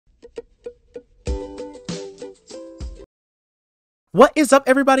What is up,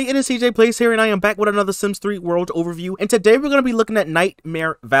 everybody? It is Cjplays here, and I am back with another Sims 3 world overview. And today we're going to be looking at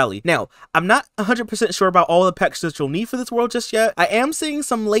Nightmare Valley. Now, I'm not 100% sure about all the packs that you'll need for this world just yet. I am seeing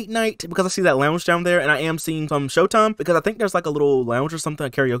some late night because I see that lounge down there, and I am seeing some showtime because I think there's like a little lounge or something, a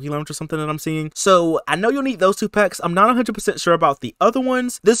karaoke lounge or something that I'm seeing. So I know you'll need those two packs. I'm not 100% sure about the other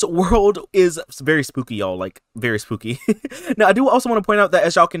ones. This world is very spooky, y'all, like very spooky. Now, I do also want to point out that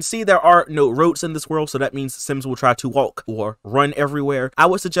as y'all can see, there are no roads in this world, so that means Sims will try to walk or run everywhere. I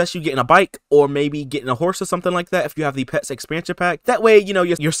would suggest you getting a bike or maybe getting a horse or something like that if you have the pets expansion pack. That way, you know,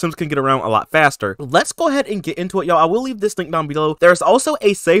 your Sims can get around a lot faster. Let's go ahead and get into it, y'all. I will leave this link down below. There's also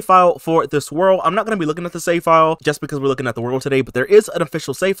a save file for this world. I'm not going to be looking at the save file just because we're looking at the world today, but there is an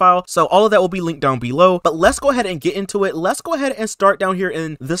official save file, so all of that will be linked down below. But let's go ahead and get into it. Let's go ahead and start down here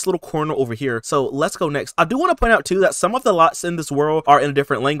in this little corner over here. So let's go next. I do want to point out too that some of the lots in this world are in a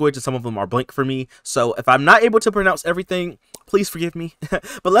different language and some of them are blank for me. So if I'm not able to pronounce everything, please forgive me.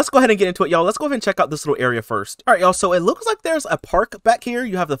 But let's go ahead and get into it, y'all. Let's go ahead and check out this little area first. All right, y'all. So it looks like there's a park back here.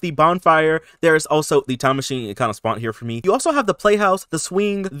 You have the bonfire. There's also the time machine. It kind of spawned here for me. You also have the playhouse, the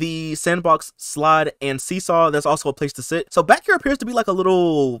swing, the sandbox, slide, and seesaw. There's also a place to sit. So back here appears to be like a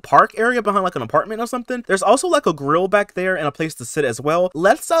little park area behind like an apartment or something. There's also like a grill back there and a place to sit as well.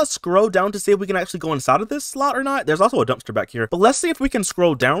 Let's scroll down to see if we can actually go inside of this slot or not. There's also a dumpster back here. But let's see if we can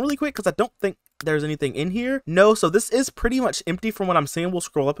scroll down really quick because I don't think there's anything in here. No, so this is pretty much empty from what I'm seeing. We'll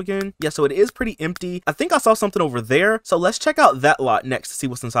scroll up again. Yeah, so it is pretty empty. I think I saw something over there. So let's check out that lot next to see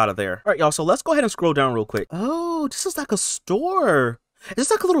what's inside of there. All right, y'all. So let's go ahead and scroll down real quick. Oh, this is like a store. Is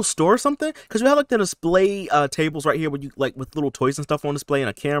this like a little store or something? Because we have like the display tables right here where you like with little toys and stuff on display and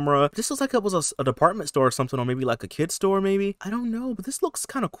a camera. This looks like it was a department store or something, or maybe like a kid store maybe. I don't know, but this looks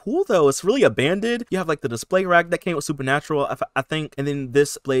kind of cool though. It's really abandoned. You have like the display rack that came with Supernatural, I think. And then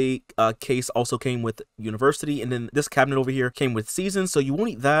this display case also came with University. And then this cabinet over here came with Seasons. So you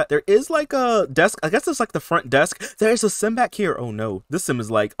won't need that. There is like a desk. I guess it's like the front desk. There's a sim back here. Oh no, this sim is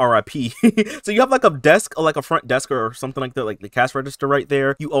like RIP. So you have like a desk or like a front desk or something like that, like the cash register right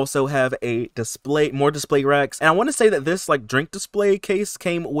there. You also have a display, more display racks, and I want to say that this like drink display case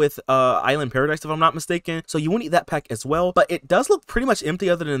came with Island Paradise if I'm not mistaken, so you won't need that pack as well. But it does look pretty much empty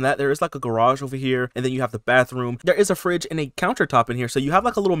other than that. There is like a garage over here, and then you have the bathroom. There is a fridge and a countertop in here, so you have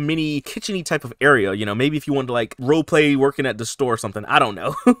like a little mini kitcheny type of area, you know, maybe if you wanted to like role play working at the store or something, I don't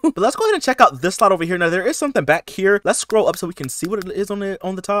know. But let's go ahead and check out this slot over here. Now there is something back here. Let's scroll up so we can see what it is on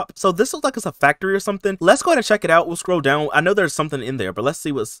the top. So this looks like it's a factory or something. Let's go ahead and check it out. We'll scroll down. I know there's something in there, but let's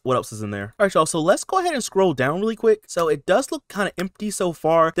see what else is in there. All right, y'all, so let's go ahead and scroll down really quick. So it does look kind of empty so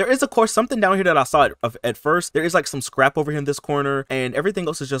far. There is of course something down here that I saw at first. There is like some scrap over here in this corner, and everything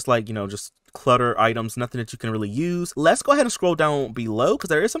else is just like, you know, just clutter items, nothing that you can really use. Let's go ahead and scroll down below because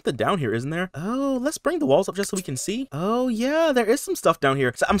there is something down here, isn't there? Oh, let's bring the walls up just so we can see. Oh yeah, there is some stuff down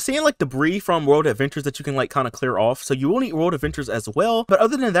here. So I'm seeing like debris from World Adventures that you can like kind of clear off, so you will need World Adventures as well. But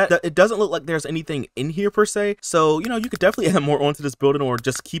other than that, it doesn't look like there's anything in here per se, so you know, you could definitely add more onto this building or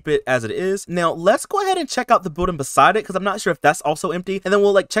just keep it as it is. Now let's go ahead and check out the building beside it because I'm not sure if that's also empty, and then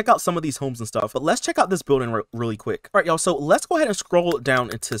we'll like check out some of these homes and stuff. But let's check out this building really quick. All right, y'all, so let's go ahead and scroll down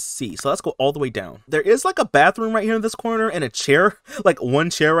into C. So let's go all the way down. There is like a bathroom right here in this corner and a chair, like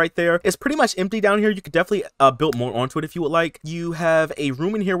one chair right there. It's pretty much empty down here. You could definitely build more onto it if you would like. You have a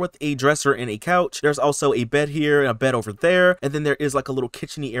room in here with a dresser and a couch. There's also a bed here and a bed over there, and then there is like a little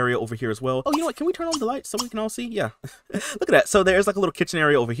kitcheny area over here as well. Oh, you know what, can we turn on the lights so we can all see? Yeah. Look at that. So there's like a little kitchen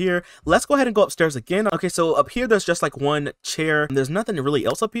area over here. Let's go ahead and go upstairs again. Okay, so up here there's just like one chair and there's nothing really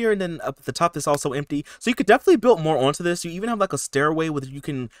else up here, and then up at the top is also empty. So you could definitely build more onto this. You even have like a stairway where you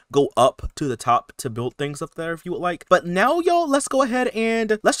can go up to the top to build things up there if you would like. But now, y'all, let's go ahead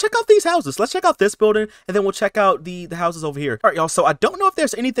and let's check out these houses. Let's check out this building, and then we'll check out the houses over here. All right, y'all, so I don't know if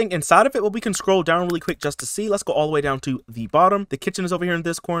there's anything inside of it, but we can scroll down really quick just to see. Let's go all the way down to the bottom. The kitchen is over here in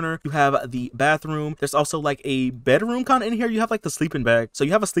this corner. You have the bathroom. There's also like a bedroom kind of in here. You have like the sleeping bag. So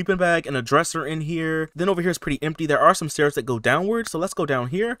you have a sleeping bag and a dresser in here. Then over here is pretty empty. There are some stairs that go downward, so let's go down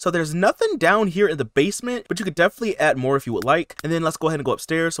here. So there's nothing down here in the basement, but you could definitely add more if you would like. And then let's go ahead and go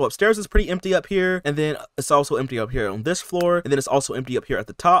upstairs. So upstairs is pretty empty up here, and then it's also empty up here on this floor, and then it's also empty up here at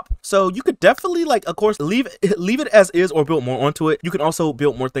the top. So you could definitely, like, of course, leave it as is or build more onto it. You can also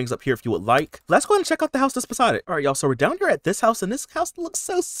build more things up here if you would like. Let's go ahead and check out the house that's beside it. All right, y'all, so we're down here at this house, and this house looks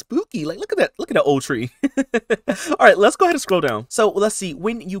so spooky. Like, look at that old tree. All right, let's go ahead and scroll down. know. So let's see,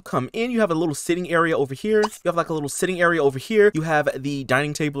 when you come in, you have a little sitting area over here. You have like a little sitting area over here. You have the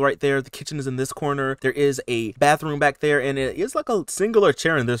dining table right there. The kitchen is in this corner. There is a bathroom back there, and it is like a singular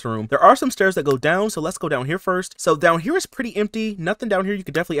chair in this room. There are some stairs that go down, so let's go down here first. So down here is pretty empty. Nothing down here. You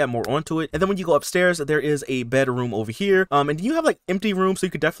could definitely add more onto it. And then when you go upstairs, there is a bedroom over here. And you have like empty rooms, so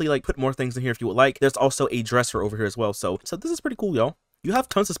you could definitely like put more things in here if you would like. There's also a dresser over here as well. So this is pretty cool, y'all. You have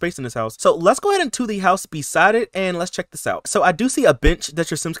tons of space in this house. So let's go ahead into the house beside it and let's check this out. So I do see a bench that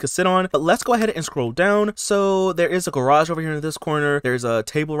your Sims could sit on, but let's go ahead and scroll down. So there is a garage over here in this corner. There's a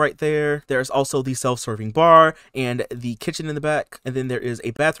table right there. There's also the self-serving bar and the kitchen in the back. And then there is a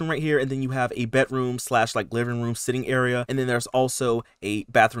bathroom right here. And then you have a bedroom slash like living room sitting area. And then there's also a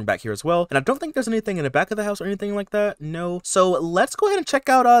bathroom back here as well. And I don't think there's anything in the back of the house or anything like that. No. So let's go ahead and check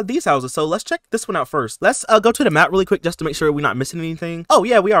out these houses. So let's check this one out first. Let's go to the map really quick just to make sure we're not missing anything. Oh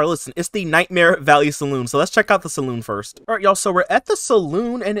yeah, we are. Listen, it's the Nightmare Valley Saloon. So let's check out the saloon first. All right, y'all. So we're at the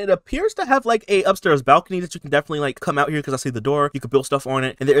saloon, and it appears to have like a upstairs balcony that you can definitely like come out here because I see the door. You could build stuff on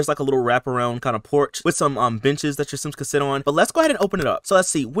it, and there is like a little wraparound kind of porch with some benches that your Sims could sit on. But let's go ahead and open it up. So let's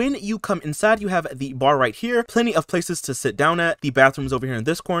see. When you come inside, you have the bar right here. Plenty of places to sit down at. The bathroom's over here in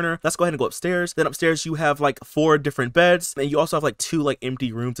this corner. Let's go ahead and go upstairs. Then upstairs you have like 4 different beds, and you also have like 2 like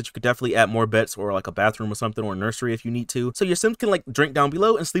empty rooms that you could definitely add more beds or like a bathroom or something or a nursery if you need to. So your Sims can like drink down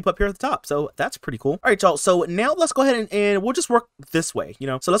below and sleep up here at the top. So that's pretty cool. All right, y'all. So now let's go ahead and we'll just work this way, you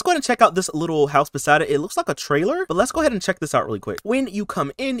know. So let's go ahead and check out this little house beside it. It looks like a trailer, but let's go ahead and check this out really quick. When you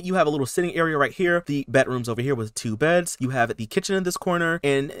come in, you have a little sitting area right here. The bedroom's over here with 2 beds. You have the kitchen in this corner,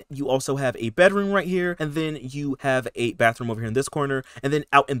 and you also have a bedroom right here. And then you have a bathroom over here in this corner. And then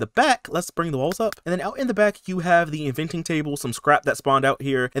out in the back, let's bring the walls up. And then out in the back, you have the inventing table, some scrap that spawned out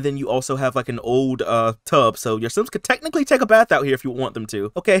here. And then you also have like an old tub. So your Sims could technically take a bath out here if you want them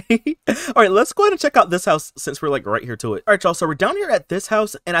to. Okay. All right, let's go ahead and check out this house since we're like right here to it. All right, y'all. So we're down here at this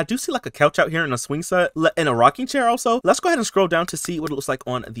house, and I do see like a couch out here and a swing set and a rocking chair also. Let's go ahead and scroll down to see what it looks like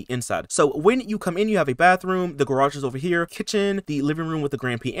on the inside. So when you come in, you have a bathroom, the garage is over here, kitchen, the living room with the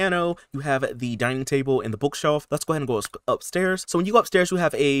grand piano, you have the dining table and the bookshelf. Let's go ahead and go upstairs. So when you go upstairs, you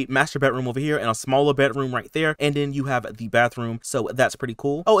have a master bedroom over here and a smaller bedroom right there, and then you have the bathroom. So that's pretty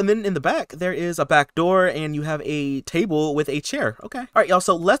cool. Oh, and then in the back, there is a back door, and you have a table with a chair. Okay. All right, y'all.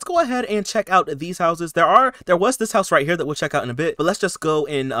 So let's go ahead and check out these houses. There was this house right here that we'll check out in a bit, but let's just go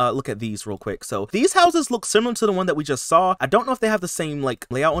and look at these real quick. So these houses look similar to the one that we just saw. I don't know if they have the same like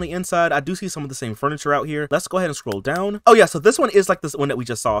layout on the inside. I do see some of the same furniture out here. Let's go ahead and scroll down. Oh yeah, so this one is like this one that we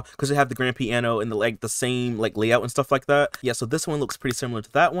just saw because they have the grand piano and the same like layout and stuff like that. Yeah, so this one looks pretty similar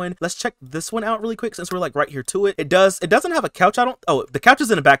to that one. Let's check this one out really quick since we're like right here to it. It doesn't have a couch. Oh, the couch is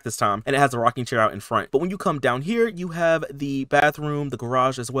in the back this time, and it has a rocking chair out in front. But when you come down here, you have the bathroom, the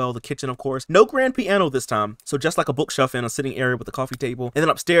garage as well, the kitchen of course. No grand piano this time, so just like a bookshelf and a sitting area with a coffee table. And then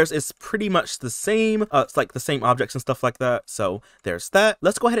upstairs is pretty much the same. It's like the same objects and stuff like that. So there's that.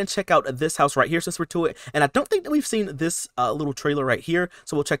 Let's go ahead and check out this house right here since we're to it. And I don't think that we've seen this little trailer right here,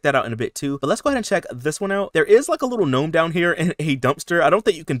 so we'll check that out in a bit too. But let's go ahead and check this one out. There is like a little gnome down here and a dumpster. I don't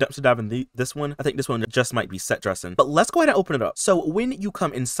think you can dumpster dive in this one. I think this one just might be set dressing. But let's go ahead and open it up. So when you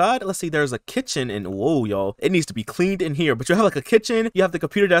come inside, let's see, there's a kitchen, and whoa, y'all, it needs to be cleaned in here. But you have like a kitchen, you have the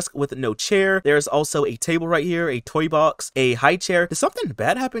computer desk with no chair. There's also a table right here, a toy box, a high chair. Did something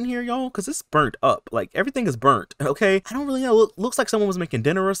bad happen here, y'all? Because it's burnt up. Like everything is burnt. Okay, I don't really know. Looks like someone was making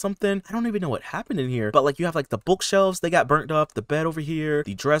dinner or something. I don't even know what happened in here. But like you have like the bookshelves, they got burnt up. The bed over here,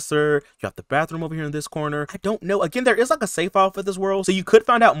 the dresser. You have the bathroom over here in this corner. I don't know. Again, there is like a save file for this world, so you could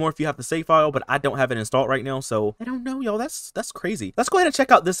find out more if you have the save file. But I don't have it installed right now, so I don't know, y'all. That's crazy. Let's go ahead and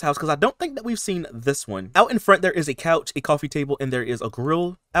check out this house because I don't think that we've seen this one. Out in front, there is a couch, a coffee table, and there is a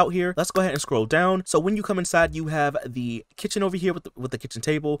grill out here. Let's go ahead and scroll down. So when you come inside, you have the kitchen over here with the kitchen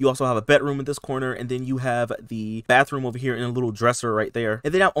table. You also have a bedroom in this corner, and then you have the bathroom over here and a little dresser right there.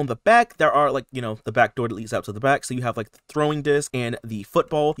 And then out on the back, there are like, you know, the back door that leads out to the back. So you have like the throwing disc and the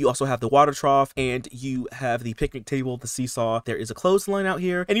football. You also have the water trough, and you have the picnic table, the seesaw. There is a clothesline out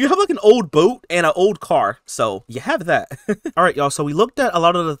here, and you have like an old boat and an old car. So you have that. All right, y'all. So we looked at a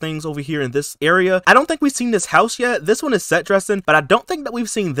lot of the things over here in this area. I don't think we've seen this house yet. This one is set dressing, but I don't think that we've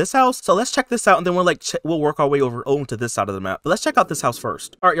seen this house. So let's check this out, and then we'll work our way over to this side of the map. But let's check out this house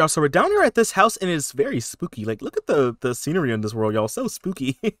first. All right, y'all. So we're down here at this house, and it's very spooky. Like, look at the scenery in this world, y'all. So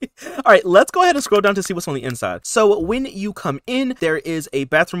spooky. All right, let's go ahead and scroll down to see what's on the inside. So when you come in, there is a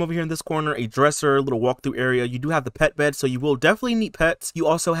bathroom over here in this corner, a dresser, little walkthrough area. You do have the pet bed, so you will definitely need pets. You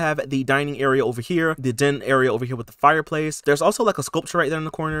also have the dining area over here, the den area over here with the fireplace. There's also like a sculpture right there in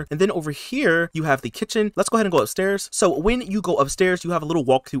the corner. And then over here, you have the kitchen. Let's go ahead and go upstairs. So when when you go upstairs, you have a little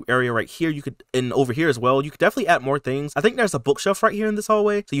walkthrough area right here. You could, and over here as well, you could definitely add more things. I think there's a bookshelf right here in this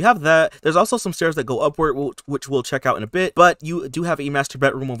hallway, so you have that. There's also some stairs that go upward, which we'll check out in a bit, but you do have a master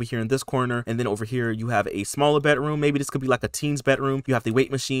bedroom over here in this corner, and then over here you have a smaller bedroom. Maybe this could be like a teen's bedroom. You have the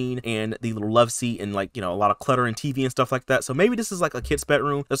weight machine and the little love seat and, like, you know, a lot of clutter and TV and stuff like that, so maybe this is like a kid's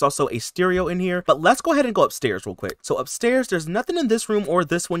bedroom. There's also a stereo in here, but let's go ahead and go upstairs real quick. So upstairs, there's nothing in this room or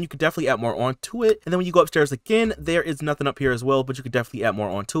this one. You could definitely add more onto it, and then when you go upstairs again, there is nothing up here as well, but you could definitely add more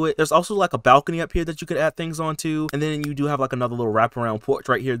onto it. There's also like a balcony up here that you could add things onto, and then you do have like another little wraparound porch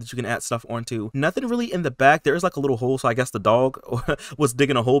right here that you can add stuff onto. Nothing really in the back. There is like a little hole, so I guess the dog was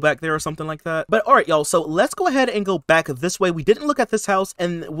digging a hole back there or something like that. But all right, y'all, so let's go ahead and go back this way. We didn't look at this house,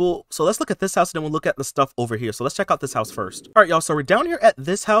 and so let's look at this house and then we'll look at the stuff over here. So let's check out this house first. All right, y'all, so we're down here at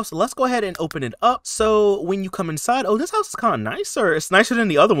this house. Let's go ahead and open it up. So when you come inside, oh, this house is kind of nicer. It's nicer than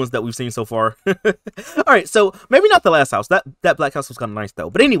the other ones that we've seen so far. All right, so maybe not the last house. That black house was kind of nice though.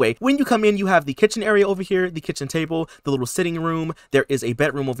 But anyway, when you come in, you have the kitchen area over here, the kitchen table, the little sitting room. There is a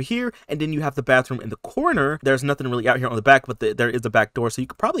bedroom over here, and then you have the bathroom in the corner. There's nothing really out here on the back, but there is a back door, so you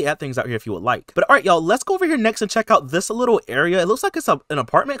could probably add things out here if you would like. But all right, y'all, let's go over here next and check out this little area. It looks like it's an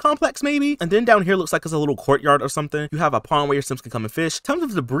apartment complex maybe, and then down here looks like it's a little courtyard or something. You have a pond where your Sims can come and fish. Tons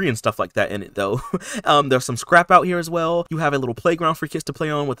of debris and stuff like that in it though. There's some scrap out here as well. You have a little playground for kids to play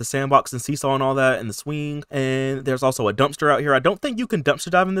on with the sandbox and seesaw and all that, and the swing. And there's also a dumpster out here. I don't think you can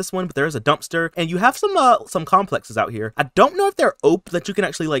dumpster dive in this one, but there is a dumpster, and you have some complexes out here. I don't know if they're open that you can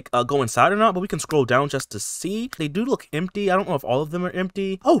actually like go inside or not, but we can scroll down just to see. They do look empty. I don't know if all of them are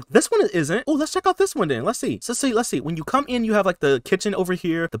empty. Oh, this one isn't. Oh, let's check out this one then. Let's see. Let's see. When you come in, you have like the kitchen over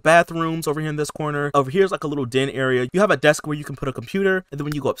here, the bathrooms over here in this corner. Over here is like a little den area. You have a desk where you can put a computer, and then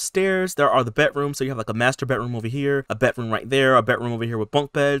when you go upstairs, there are the bedrooms. So you have like a master bedroom over here, a bedroom right there, a bedroom over here with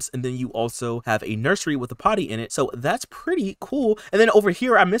bunk beds, and then you also have a nursery with a potty in it. So that's pretty cool. And then over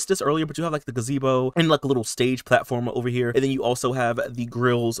here, I missed this earlier, but you have like the gazebo and like a little stage platform over here, and then you also have the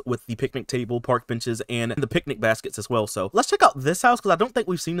grills with the picnic table, park benches, and the picnic baskets as well. So let's check out this house because I don't think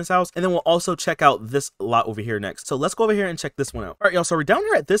we've seen this house, and then we'll also check out this lot over here next. So let's go over here and check this one out. All right, y'all, so we're down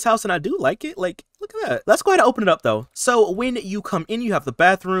here at this house, and I do like it. Like, look at that. Let's go ahead and open it up though. So when you come in, you have the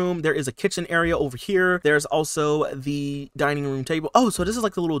bathroom. There is a kitchen area over here. There's also the dining room table. Oh, so this is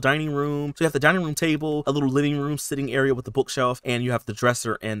like the little dining room. So you have the dining room table, a little living room sitting area with the bookshelf, and you have the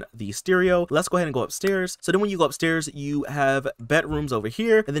dresser and the stereo. Let's go ahead and go upstairs. So then when you go upstairs, you have bedrooms over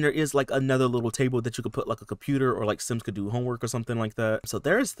here, and then there is like another little table that you could put like a computer, or like Sims could do homework or something like that. So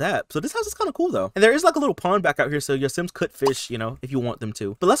there's that. So this house is kind of cool though. And there is like a little pond back out here, so your Sims could fish, you know, if you want them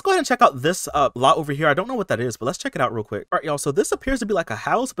to. But let's go ahead and check out this lot over here. I don't know what that is, but let's check it out real quick. All right, y'all, so this appears to be like a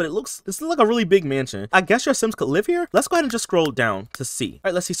house, but this looks like a really big mansion. I guess your Sims could live here. Let's go ahead and just scroll down to see. All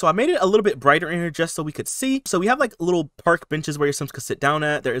right, let's see. So I made it a little bit brighter in here just so we could see. So we have like little park benches where your Sims could sit down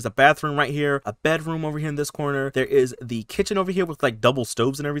at. There is a bathroom right here, a bedroom over here in this corner. There is the kitchen over here with like double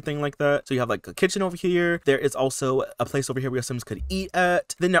stoves and everything like that. So you have like a kitchen over here. There is also a place over here where your Sims could eat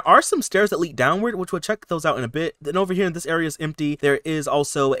at. Then there are some stairs that lead downward, which we'll check those out in a bit. Then over here in this area is empty. There is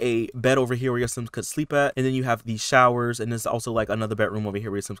also a bed over here where your Sims could sleep at. And then you have the showers, and there's also like another bedroom over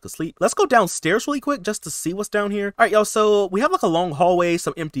here where your Sims could sleep. Let's go downstairs really quick just to see what's down here. All right, y'all, so we have like a long hallway,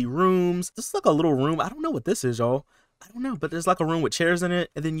 some empty rooms. This is like a little room. I don't know what this is, y'all. I don't know, but there's like a room with chairs in it,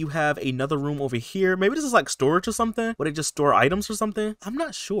 and then you have another room over here. Maybe this is like storage or something, where they just store items or something. I'm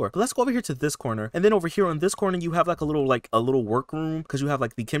not sure, but let's go over here to this corner, and then over here on this corner you have like a little work room, because you have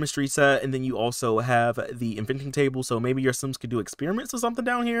like the chemistry set, and then you also have the inventing table, so maybe your Sims could do experiments or something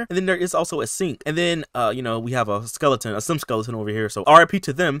down here. And then there is also a sink, and then you know, we have a Sim skeleton over here, so RIP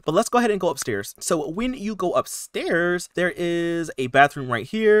to them. But let's go ahead and go upstairs. So when you go upstairs, there is a bathroom right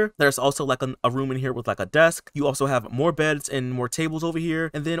here. There's also like a room in here with like a desk. You also have more beds and more tables over here,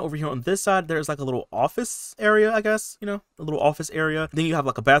 and then over here on this side there's like a little office area, I guess, you know, a little office area. Then you have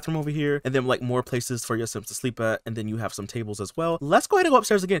like a bathroom over here, and then like more places for your Sims to sleep at, and then you have some tables as well. Let's go ahead and go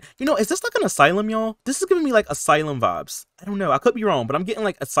upstairs again. You know, is this like an asylum, y'all? This is giving me like asylum vibes. I don't know, I could be wrong, but I'm getting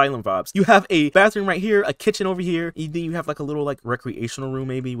like asylum vibes. You have a bathroom right here, a kitchen over here, and then you have like a little like recreational room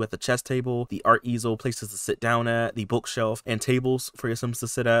maybe with a chess table, the art easel, places to sit down at, the bookshelf, and tables for your Sims to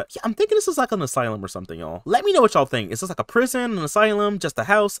sit at. Yeah, I'm thinking this is like an asylum or something, y'all. Let me know what y'all think. Is this like a prison, an asylum, just a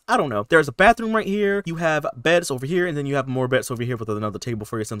house? I don't know. There's a bathroom right here. You have beds over here, and then you have more beds over here with another table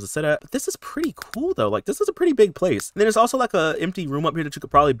for your Sims to sit at. But this is pretty cool though. Like, this is a pretty big place. And then there's also like a empty room up here that you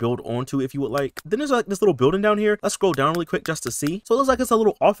could probably build onto if you would like. Then there's like this little building down here. Let's scroll down really quick quick just to see. So it looks like it's a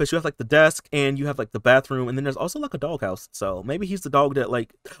little office. You have like the desk and you have like the bathroom, and then there's also like a doghouse. So maybe he's the dog that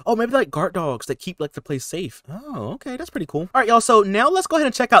like, oh, maybe like guard dogs that keep like the place safe. Oh, okay, that's pretty cool. All right, y'all. So now let's go ahead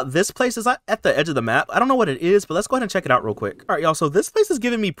and check out this place. It's at the edge of the map. I don't know what it is, but let's go ahead and check it out real quick. All right, y'all. So this place is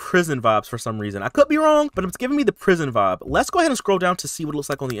giving me prison vibes for some reason. I could be wrong, but it's giving me the prison vibe. Let's go ahead and scroll down to see what it looks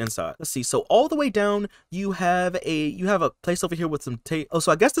like on the inside. Let's see. So all the way down, you have a place over here with some oh,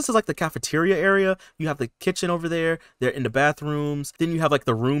 so I guess this is like the cafeteria area. You have the kitchen over there. They're in the bathrooms. Then you have like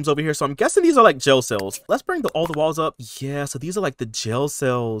the rooms over here. So I'm guessing these are like jail cells. Let's bring all the walls up. Yeah, so these are like the jail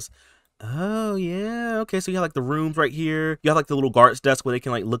cells. Oh, yeah. Okay, so you have like the rooms right here. You have like the little guard's desk where they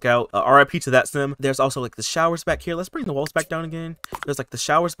can like look out. RIP to that sim. There's also like the showers back here. Let's bring the walls back down again. There's like the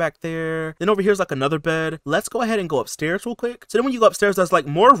showers back there. Then over here's like another bed. Let's go ahead and go upstairs real quick. So then when you go upstairs, there's like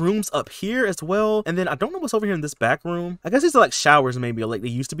more rooms up here as well. And then I don't know what's over here in this back room. I guess these are like showers maybe, or like they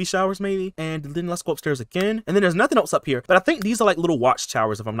used to be showers maybe. And then let's go upstairs again. And then there's nothing else up here. But I think these are like little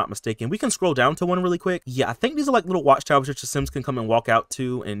watchtowers if I'm not mistaken. We can scroll down to one really quick. Yeah, I think these are like little watchtowers that your sims can come and walk out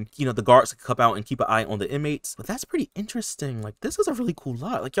to. And, you know, the guards can come out and keep an eye on the inmates. But that's pretty interesting. Like, this is a really cool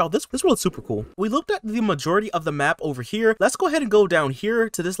lot. Like, y'all, this world is super cool. We looked at the majority of the map over here. Let's go ahead and go down here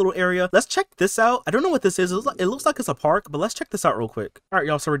to this little area. Let's check this out. I don't know what this is. It looks like it's a park, but let's check this out real quick. All right,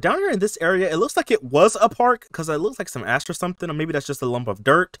 y'all, so we're down here in this area. It looks like it was a park because it looks like some ash or something, or maybe that's just a lump of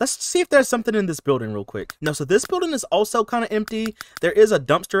dirt. Let's see if there's something in this building real quick. No, so this building is also kind of empty. There is a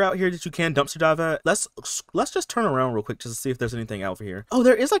dumpster out here that you can dumpster dive at. Let's just turn around real quick just to see if there's anything out here. Oh,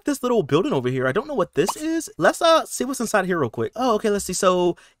 there is like this little building over here. I don't know what this is. Let's see what's inside here real quick. Oh, okay, let's see.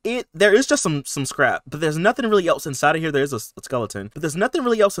 So there is just some scrap, but there's nothing really else inside of here. There is a skeleton, but there's nothing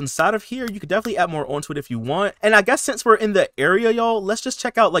really else inside of here. You could definitely add more onto it if you want. And I guess since we're in the area, y'all, let's just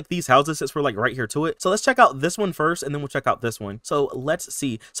check out like these houses since we're like right here to it. So let's check out this one first, and then we'll check out this one. So let's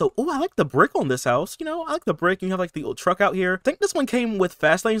see. So, oh, I like the brick on this house. You know, I like the brick. And you have like the old truck out here. I think this one came with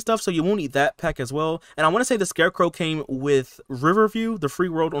fast lane stuff, so you won't need that pack as well. And I want to say the scarecrow came with Riverview, the free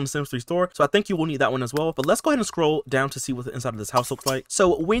world on the Sims 3 store. So I think you will need that one as well. But let's go ahead and scroll down to see what the inside of this house looks like.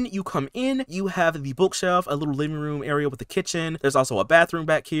 So when you come in, you have the bookshelf, a little living room area with the kitchen. There's also a bathroom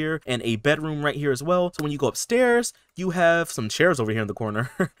back here and a bedroom right here as well. So when you go upstairs, you have some chairs over here in the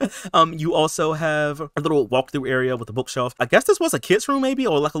corner. You also have a little walkthrough area with a bookshelf. I guess this was a kid's room maybe,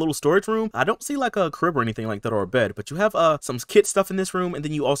 or like a little storage room. I don't see like a crib or anything like that or a bed, but you have some kid stuff in this room, and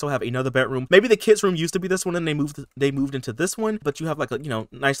then you also have another bedroom. Maybe the kids room used to be this one and they moved into this one, but you have like a, you know,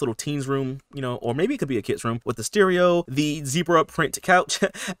 nice little teens room, you know, or maybe it could be a kid's room with the stereo, the zebra print couch,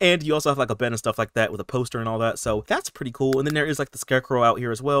 and you also have like a bed and stuff like that with a poster and all that. So that's pretty cool. And then there is like the scarecrow out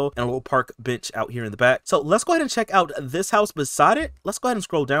here as well, and a little park bench out here in the back. So let's go ahead and check out this house beside it. Let's go ahead and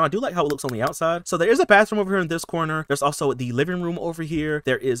scroll down. I do like how it looks on the outside. So there is a bathroom over here in this corner. There's also the living room over here.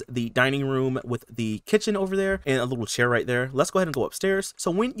 There is the dining room with the kitchen over there and a little chair right there. Let's go ahead and go upstairs.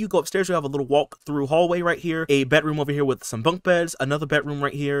 So when you go upstairs, you have a little walk through hallway right here, a bedroom over here with some bunk beds, another bedroom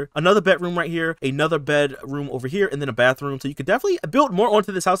right here, another bedroom right here, another bedroom over here, and then a bathroom. So you could definitely build more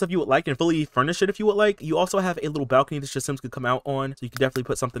onto this house if you would like, and fully furnish it if you would like. You also have a little balcony that your Sims could come out on, so you could definitely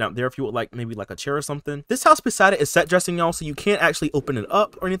put something out there if you would like, maybe like a chair or something. This house beside it is set dressing, y'all, so you can't actually open it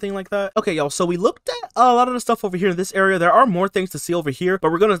up or anything like that. Okay, y'all, so we looked at a lot of the stuff over here in this area. There are more things to see over here,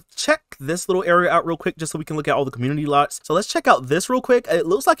 but we're gonna check this little area out real quick just so we can look at all the community lots. So let's check out this real quick. It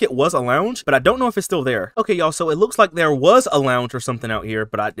looks like it was a lounge, but I don't know if it's still there. Okay, y'all, so it looks like there was a lounge or something out here,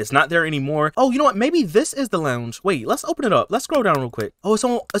 but it's not there anymore. Oh, you know what? Maybe this is the lounge. Wait, let's open it up. Let's scroll down real quick. Oh, it's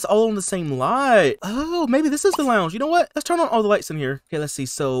all on the same lot. Oh, maybe this is the lounge. You know what? Let's turn on all the lights in here. Okay, let's see.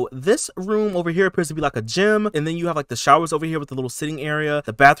 So this room over here appears to be like a gym, and then you have like the showers over here with the little sitting area,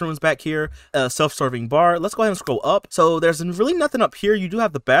 the bathrooms back here, a self-serving bar. Let's go ahead and scroll up. So there's really nothing up here. You do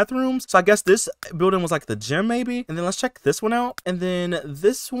have the bathrooms. So I guess this building was like the gym maybe. And then let's check this one out. And then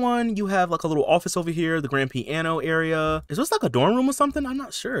this one, you have like a little office over here, the grand piano area. Is this like a dorm room or something? I'm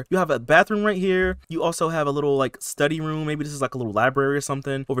not sure. You have a bathroom right here. You also have a little like study room. Maybe this is like a little library or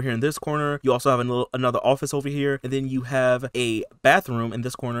something over here in this corner. You also have another office over here. And then you have a bathroom in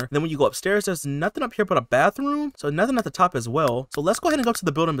this corner. And then when you go upstairs, there's nothing up here but a bathroom. So nothing at the top as well. So let's go ahead and go to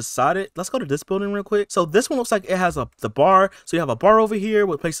the building beside it. Let's go to this building real quick. So this one looks like it has the bar. So you have a bar over here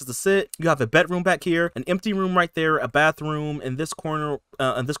with places to sit. You have a bedroom back here, an empty room right there, a bathroom in this corner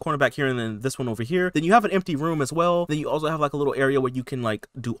back here, and then this one over here. Then you have an empty room as well. Then you also have like a little area where you can like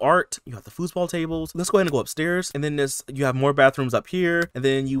do art. You have the foosball tables. Let's go ahead and go upstairs. And then you have more bathrooms up here, and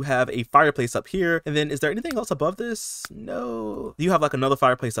then you have a fireplace up here. And then is there anything else above this? No. You have like another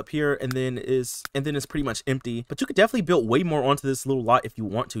fireplace up here, and then it's pretty much empty. But you could definitely build way more onto this little lot if you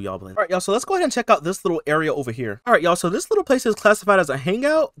want to, y'all. All right, y'all. So let's go ahead and check out out this little area over here. All right, y'all, so this little place is classified as a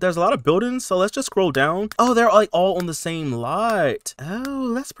hangout. There's a lot of buildings, so let's just scroll down. Oh, they're like all on the same lot.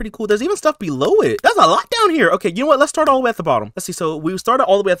 Oh, that's pretty cool. There's even stuff below it. That's a lot down here. Okay, you know what? Let's start all the way at the bottom. Let's see. So we started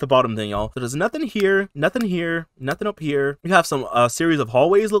all the way at the bottom then, y'all. So there's nothing here, nothing here, nothing up here. We have some series of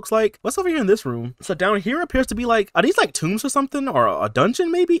hallways, looks like. What's over here in this room? So down here appears to be like, are these like tombs or something, or a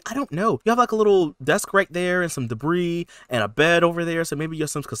dungeon maybe? I don't know. You have like a little desk right there and some debris and a bed over there, so maybe your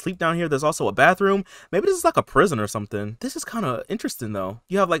Sims could sleep down here. There's also a bathroom. Maybe this is like a prison or something. This is kind of interesting though.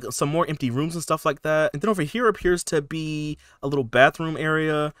 You have like some more empty rooms and stuff like that. And then over here appears to be a little bathroom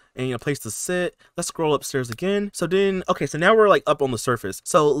area and a place to sit. Let's scroll upstairs again. So then, okay, so now we're like up on the surface.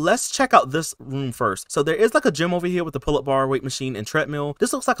 So let's check out this room first. So there is like a gym over here with the pull-up bar, weight machine, and treadmill.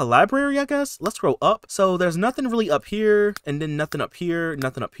 This looks like a library, I guess. Let's scroll up. So there's nothing really up here, and then nothing up here,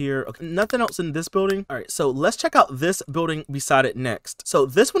 nothing up here. Okay, nothing else in this building. All right, so let's check out this building beside it next. So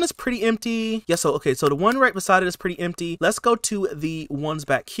this one is pretty empty. Yeah, so okay, so the one right beside it is pretty empty. Let's go to the ones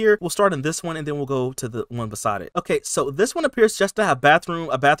back here. We'll start in this one, and then we'll go to the one beside it. Okay, so this one appears just to have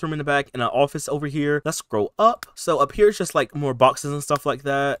a bathroom in the back, and an office over here. Let's scroll up. So up here is just like more boxes and stuff like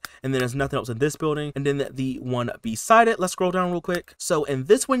that, and then there's nothing else in this building. And then the one beside it, let's scroll down real quick. So in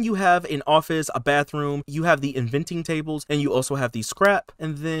this one, you have an office, a bathroom, you have the inventing tables, and you also have the scrap.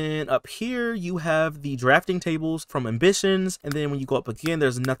 And then up here, you have the drafting tables from ambitions. And then when you go up again,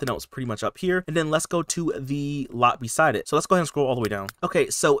 there's nothing else pretty much up here. And then let's go to the lot beside it. So let's go ahead and scroll all the way down. Okay,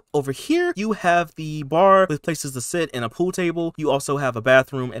 so over here, you have the bar with places to sit and a pool table. You also have a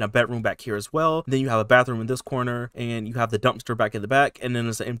bathroom and a bedroom back here as well. And then you have a bathroom in this corner, and you have the dumpster back in the back, and then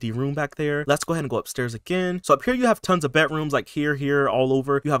there's an empty room back there. Let's go ahead and go upstairs again. So up here, you have tons of bedrooms, like here, all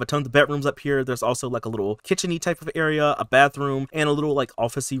over. You have a ton of bedrooms up here. There's also like a little kitchen-y type of area, a bathroom, and a little like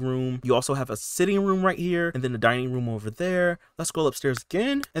office-y room. You also have a sitting room right here, and then a dining room over there. Let's go upstairs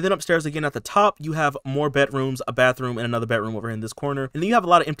again. And then upstairs again at the top, you have more bedrooms, a bathroom, and another bedroom over here in this corner. And then you have a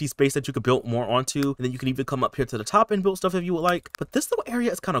lot of empty space that you could build more onto. And then you can even come up here to the top and build stuff if you would like. But this little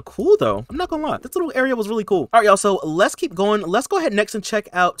area is kind of cool though. I'm not gonna lie. This little area was really cool. All right, y'all. So let's keep going. Let's go ahead next and check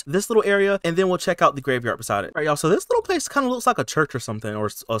out this little area, and then we'll check out the graveyard beside it. All right, y'all. So this little place kind of looks like a church or something, or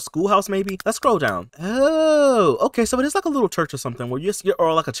a schoolhouse maybe. Let's scroll down. Oh, okay. So it is like a little church or something, where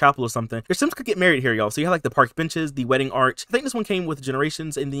or like a chapel or something. Your Sims could get married here, y'all. So you have like the park benches, the wedding arch. I think this one came with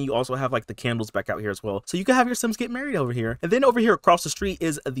generations, and then you also have like the candles back out here as well. So you can have your Sims get married over here. And then over here across the street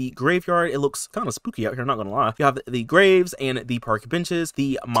is the graveyard. It looks kind of spooky out here, not gonna lie. You have the graves and the park benches,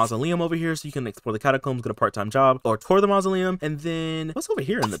 the mausoleum over here, so you can explore the catacombs, get a part-time job, or tour the mausoleum. And then what's over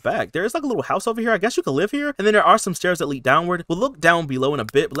here in the back? There's like a little house over here. I guess you could live here. And then there are some stairs that lead downward. We'll look down below in a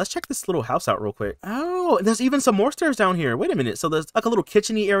bit, but let's check this little house out real quick. Oh, and there's even some more stairs down here. Wait a minute. So there's like a little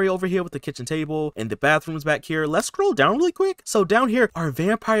kitchen-y area over here with the kitchen table and the bathrooms back here. Let's scroll down really quick. So down here are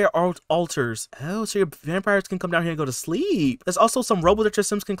vampire altars. Oh, so your vampires can come down here and go to sleep. There's also some rubble that your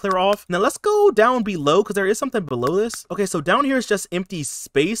Sims can clear off. Now let's go down below, because there is something below this. Okay, so down here is just empty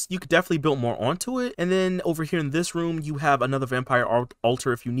space. You could definitely build more onto it. And then over here in this room, you have another vampire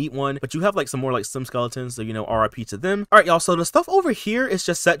altar if you need one, but you have like some more like Sim skeletons, so you know, RIP to them. All right, y'all, so the stuff over here is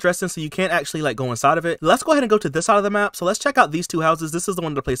just set dressing, so you can't actually like go inside of it. Let's go ahead and go to this side of the map. So let's check out these two houses. This is the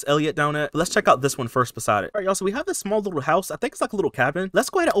one to place Elliot down at. But let's check out this one first beside it. All right, y'all, so we have this small little house. I think it's like a little cabin. Let's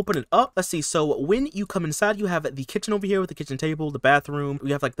go ahead and open it up. Let's see. So when you come inside, you have the kitchen over here with the kitchen table, the bathroom.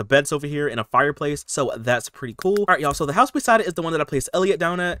 We have like the beds over here and a fireplace, so that's pretty cool. All right, y'all, so the house beside it is the one that I placed Elliot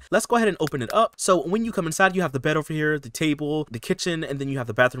down at. Let's go ahead and open it up. So when you come inside, you have the bed over here, the table, the kitchen, and then you have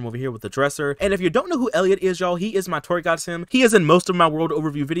the bathroom over here with the dresser. And if you don't know who Elliot is, y'all, he is my tour guide Sim. He is in most of my world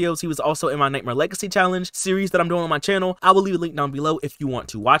overview videos. He was also in my Nightmare Legacy Challenge series that I'm doing on my channel. I will leave a link down below if you want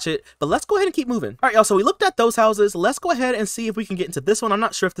to watch it. But let's go ahead and keep moving. All right, y'all, so we looked at those houses. Let's go ahead and see if we can get into this one. I'm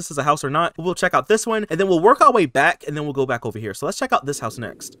not sure if this is a house or not, but we'll check out this one, and then we'll work our way back, and then we'll go back over here. So let's check out this house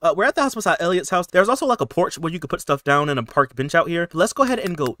next. We're at the house beside Elliot's house. There's also like a porch where you could put stuff down and a park bench out here. Let's go ahead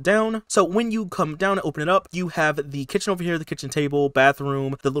and go down. So when you come down and open it up, you have the kitchen over here, the kitchen table,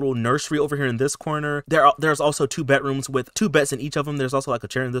 bathroom, the little nursery over here in this corner. There's also two bedrooms with two beds in each of them. There's also like a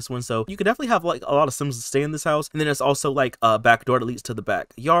chair in this one, so you could definitely have like a lot of Sims to stay in this house. And then there's also like a back door that leads to the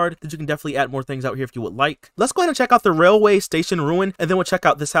backyard that you can definitely add more things out here if you would like. Let's go ahead and check out the railway station ruin, and then we'll check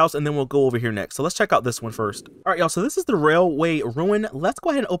out this house, and then we'll go over here next. So let's check out this one first. All right, y'all, so this is the railway ruin. Let's go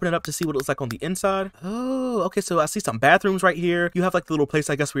ahead and open it up to see what it looks like on the inside. Oh, okay, so I see some bathrooms right here. You have like the little place,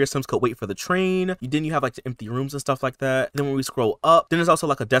 I guess, where your Sims could wait for the train. Then you have like the empty rooms and stuff like that. Then when we scroll up, then there's also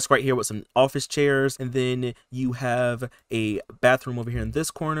like a desk right here with some office chairs, and then you have a bathroom over here in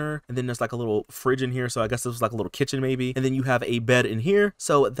this corner, and then there's like a little fridge in here, so I guess this was like a little kitchen maybe. And then you have a bed in here,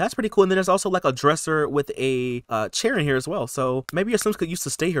 so that's pretty cool. And then there's also like a dresser with a chair in here as well, so maybe your Sims could use to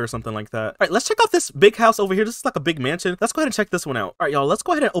stay here or something something like that. All right, let's check out this big house over here. This is like a big mansion. Let's go ahead and check this one out. All right, y'all, let's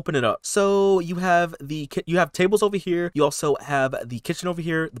go ahead and open it up. So you have tables over here. You also have the kitchen over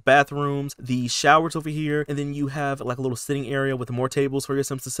here, the bathrooms, the showers over here, and then you have like a little sitting area with more tables for your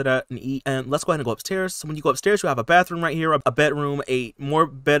Sims to sit at and eat. And let's go ahead and go upstairs. So when you go upstairs, you have a bathroom right here, a bedroom, more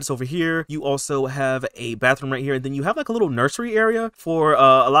beds over here. You also have a bathroom right here, and then you have like a little nursery area for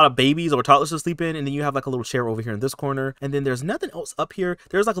a lot of babies or toddlers to sleep in, and then you have like a little chair over here in this corner, and then there's nothing else up here.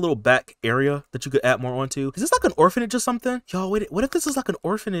 There's like a little back area that you could add more onto. Is this like an orphanage or something? Y'all, wait, what if this is like an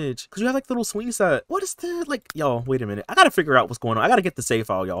orphanage? Because you have like the little swing set. What is this? Like, y'all, wait a minute. I gotta figure out what's going on. I gotta get the save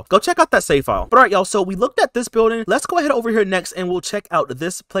file, y'all. Go check out that save file. But all right, y'all, so we looked at this building. Let's go ahead over here next and we'll check out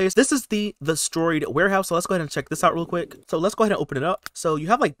this place. This is the destroyed warehouse. So let's go ahead and check this out real quick. So let's go ahead and open it up. So you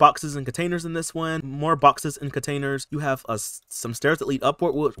have like boxes and containers in this one, more boxes and containers. You have some stairs that lead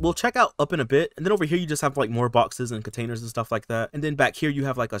upward. We'll check out up in a bit. And then over here, you just have like more boxes and containers and stuff like that. And then back here, you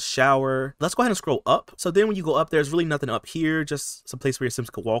have like a shower. Let's go ahead and scroll up. So then when you go up, there's really nothing up here, just some place where your Sims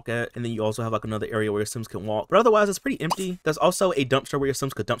could walk at. And then you also have like another area where your Sims can walk. But otherwise, it's pretty empty. There's also a dumpster where your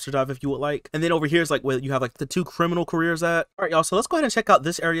Sims could dumpster dive if you would like. And then over here is like where you have like the 2 criminal careers at. All right, y'all. So let's go ahead and check out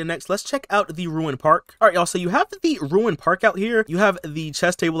this area next. Let's check out the ruined park. All right, y'all. So you have the ruined park out here. You have the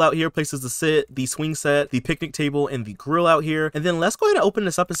chess table out here, places to sit, the swing set, the picnic table, and the grill out here. And then let's go ahead and open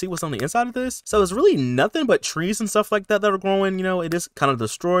this up and see what's on the inside of this. So it's really nothing but trees and stuff like that are growing. You know, it is kind of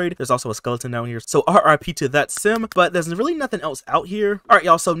destroyed. There's also a skeleton down here. So RIP to that sim, but there's really nothing else out here. All right,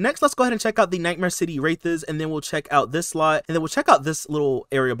 y'all. So next, let's go ahead and check out the Nightmare City Wraiths, and then we'll check out this lot, and then we'll check out this little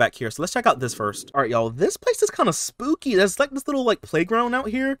area back here. So let's check out this first. All right, y'all. This place is kind of spooky. There's like this little like playground out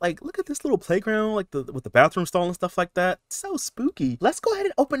here. Like, look at this little playground, like with the bathroom stall and stuff like that. It's so spooky. Let's go ahead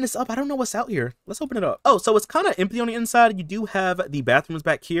and open this up. I don't know what's out here. Let's open it up. Oh, so it's kind of empty on the inside. You do have the bathrooms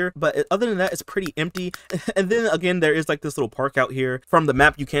back here, but other than that, it's pretty empty. And then again, there is like this little park out here. From the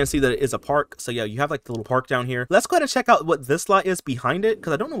map, you can see that it is a park. So yeah, you have like the little park down here. Let's go ahead and check out what this lot is behind it,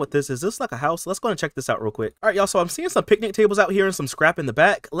 because I don't know what this is. Is this like a house? Let's go ahead and check this out real quick. All right, y'all. So I'm seeing some picnic tables out here and some scrap in the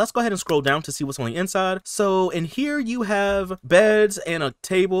back. Let's go ahead and scroll down to see what's on the inside. So in here, you have beds and a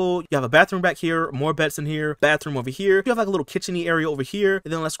table. You have a bathroom back here, more beds in here, bathroom over here. You have like a little kitchen-y area over here.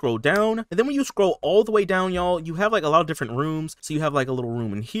 And then let's scroll down. And then when you scroll all the way down, y'all, you have like a lot of different rooms. So you have like a little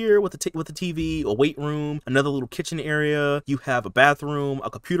room in here with the TV, a weight room, another little kitchen area. You have a bathroom, a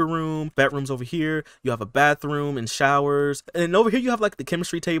computer room, bedrooms over here. You have a bathroom and showers. And over here, you have like the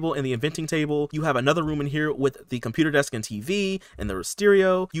chemistry table and the inventing table. You have another room in here with the computer desk and TV and the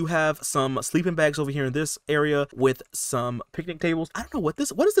stereo. You have some sleeping bags over here in this area with some picnic tables. I don't know what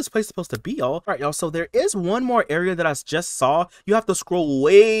is this place supposed to be, y'all. All right, y'all. So there is one more area that I just saw. You have to scroll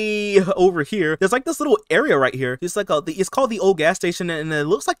way over here. There's like this little area right here. It's like it's called the old gas station, and it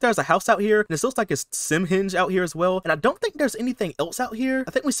looks like there's a house out here, and it looks like it's Sim Hinge out here as well. And I don't think there's anything else out here.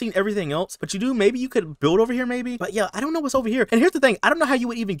 I think we've seen everything else, but maybe you could build over here maybe. But yeah, I don't know what's over here. And here's the thing, I don't know how you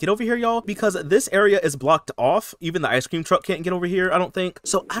would even get over here, y'all, because this area is blocked off. Even the ice cream truck can't get over here, I don't think.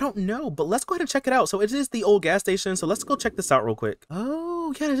 So I don't know, but let's go ahead and check it out. So it is the old gas station. So let's go check this out real quick.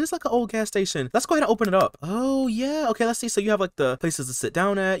 Oh yeah, it is like an old gas station. Let's go ahead and open it up. Oh yeah, okay, let's see. So you have like the places to sit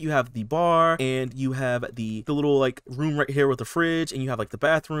down at, you have the bar, and you have the little like room right here with the fridge, and you have like the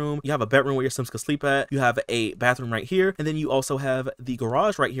bathroom. You have a bedroom where your Sims can sleep at. You have a bathroom right here, and then you also have the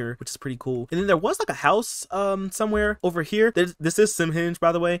garage right here, which is pretty cool. And then there was like a house somewhere over here. This is Sim Hinge,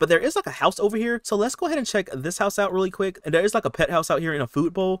 by the way, but there is like a house over here. So let's go ahead and check this house out really quick. And there is like a pet house out here in a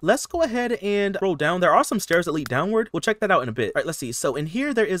food bowl. Let's go ahead and roll down. There are some stairs that lead downward. We'll check that out in a bit. All right, let's see. So in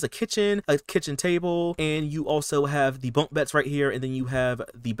here, there is a kitchen table, and you also have the bunk beds right here, and then you have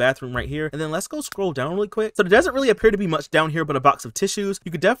the bathroom right here. And then let's go scroll down really quick. So there doesn't really appear to be much down here but a box of tissues.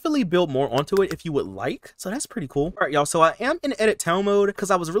 You could definitely build more onto it if you would like. So that's pretty cool. All right, y'all. So I am in edit town mode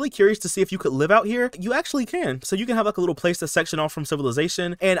because I was really curious to see if you could live out here. You actually can. So you can have like a little place that's sectioned off from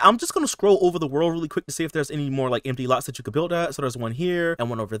civilization. And I'm just going to scroll over the world really quick to see if there's any more like empty lots that you could build at. So there's one here and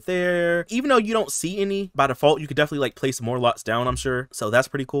one over there. Even though you don't see any by default, you could definitely like place more lots down, I'm sure. So that's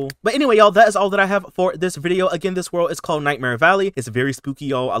pretty cool. But anyway, y'all, that is all that I have for this video. Again, this world is called Nightmare Valley. It's very spooky,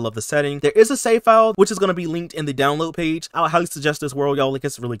 y'all. I love the setting. There is a save file, which is going to be linked in the download page. I would highly suggest this world, y'all. Like,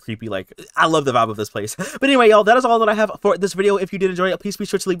 it's really creepy. Like, I love the vibe of this place. But anyway, y'all, that is all that I have for this video. If you did enjoy it, please be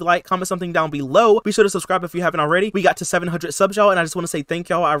sure to leave a like, comment something down below. Be sure to subscribe if you haven't already. We got to 700 subs, y'all, and I just want to say thank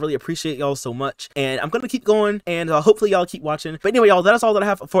y'all. I really appreciate y'all so much. And I'm going to keep going, and hopefully y'all keep watching. But anyway, y'all, that is all that I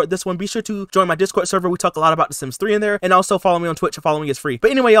have for this one. Be sure to join my Discord server. We talk a lot about The Sims 3 in there, and also follow me on Twitch. Following is free.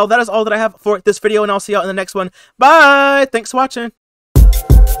 But anyway, y'all, that is all that I have for this video, and I'll see y'all in the next one. Bye! Thanks for watching.